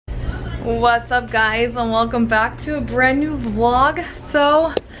What's up guys, and welcome back to a brand new vlog.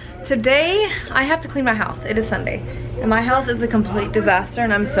 So today I have to clean my house. It is Sunday and my house is a complete disaster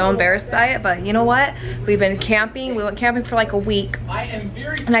and I'm so embarrassed by it, but you know what, we've been camping. We went camping for like a week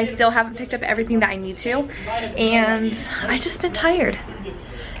and I still haven't picked up everything that I need to, and I just been tired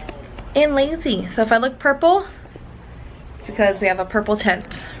and lazy. So if I look purple, because we have a purple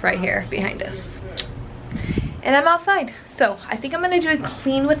tent right here behind us and I'm outside. So I think I'm gonna do a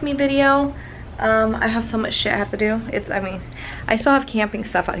clean with me video. I have so much shit I have to do. I still have camping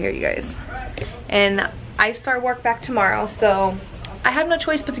stuff out here, you guys, and I start work back tomorrow, so I have no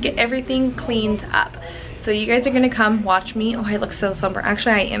choice but to get everything cleaned up. So you guys are gonna come watch me. Oh, I look so sunburned.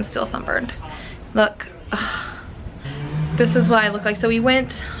 Actually, I am still sunburned. Look. Ugh. This is what I look like. So we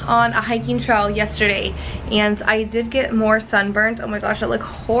went on a hiking trail yesterday and I did get more sunburned. Oh my gosh, I look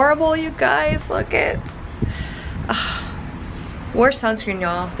horrible, you guys. Look it. Wear sunscreen,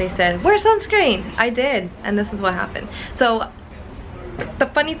 y'all. They said wear sunscreen. I did, and this is what happened. So the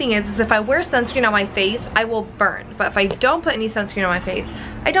funny thing is if I wear sunscreen on my face, I will burn, but if I don't put any sunscreen on my face,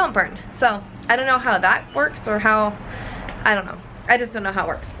 I don't burn. So I don't know how that works, or how, I don't know. I just don't know how it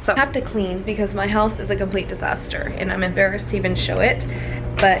works. So I have to clean because my house is a complete disaster and I'm embarrassed to even show it.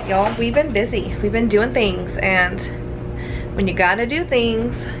 But y'all, we've been busy. We've been doing things, and when you gotta do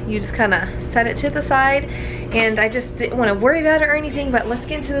things, you just kind of set it to the side, and I just didn't want to worry about it or anything. But let's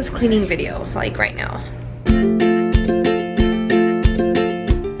get into this cleaning video like right now.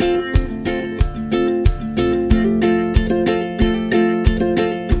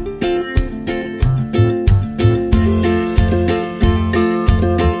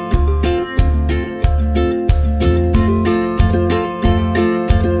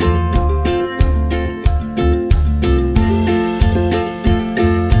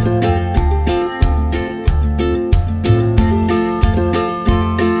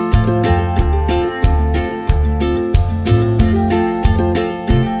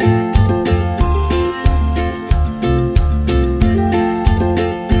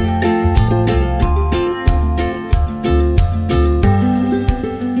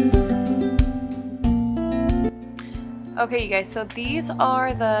 Okay, you guys, so these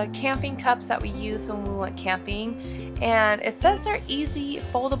are the camping cups that we use when we went camping, and it says they're easy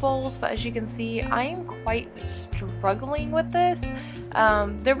foldables, but as you can see, I am quite struggling with this.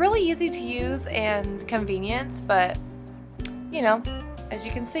 They're really easy to use and convenient, but you know, as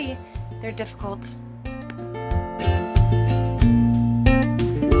you can see, they're difficult.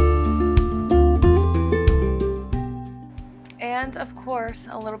 And of course,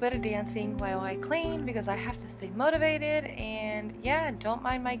 a little bit of dancing while I clean because I have to stay motivated, and yeah, don't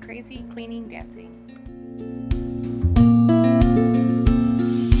mind my crazy cleaning dancing.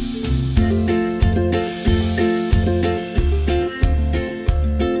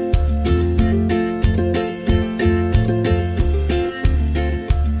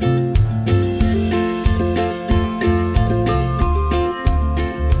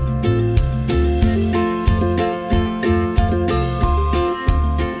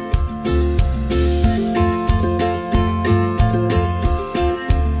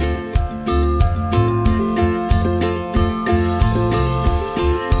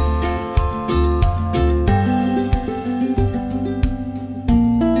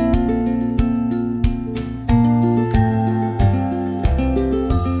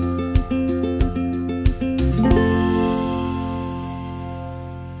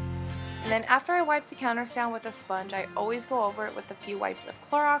 Then after I wipe the counters down with a sponge, I always go over it with a few wipes of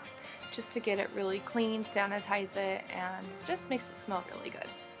Clorox just to get it really clean, sanitize it, and just makes it smell really good.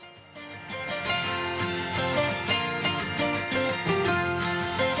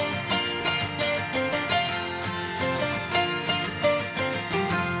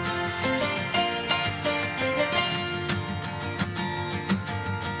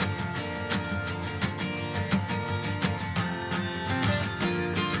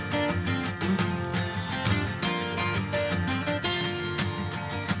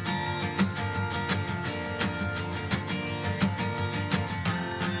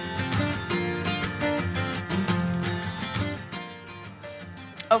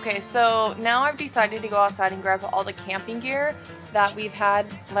 Okay, so now I've decided to go outside and grab all the camping gear that we've had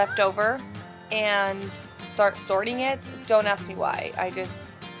left over and start sorting it. Don't ask me why. I just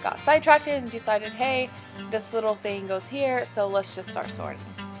got sidetracked and decided, hey, this little thing goes here, so let's just start sorting.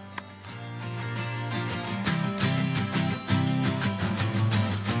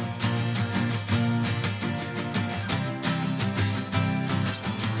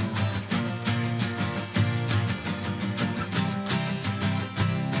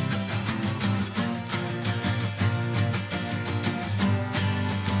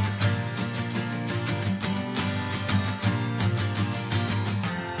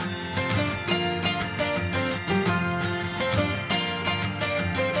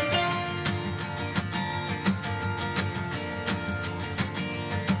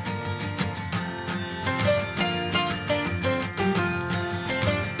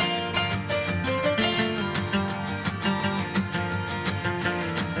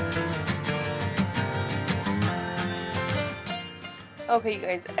 Okay, you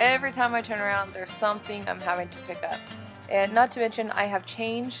guys, every time I turn around, there's something I'm having to pick up. And not to mention, I have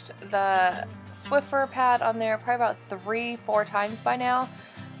changed the Swiffer pad on there probably about 3-4 times by now.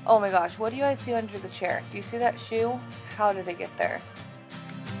 Oh my gosh, what do you guys see under the chair? Do you see that shoe? How did it get there?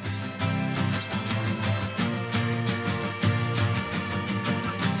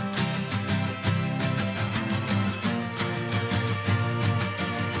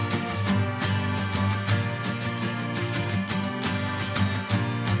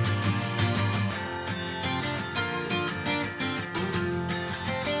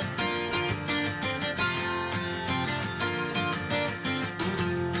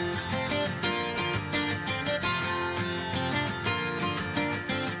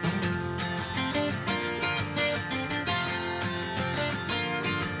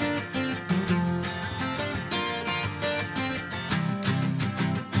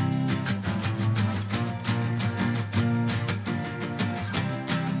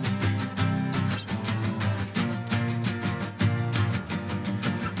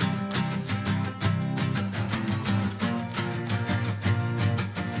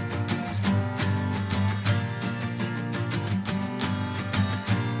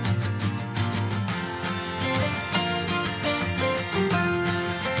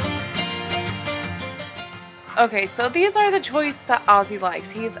 Okay, so these are the toys that Ozzy likes.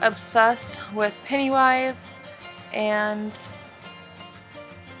 He's obsessed with Pennywise, and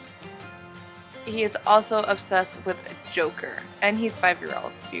he is also obsessed with Joker. And he's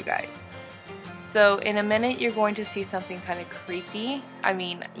 5-year-old, you guys. So in a minute, you're going to see something kind of creepy. I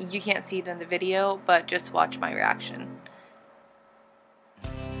mean, you can't see it in the video, but just watch my reaction.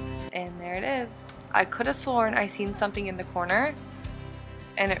 And there it is. I could have sworn I seen something in the corner,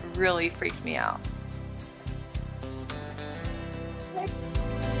 and it really freaked me out.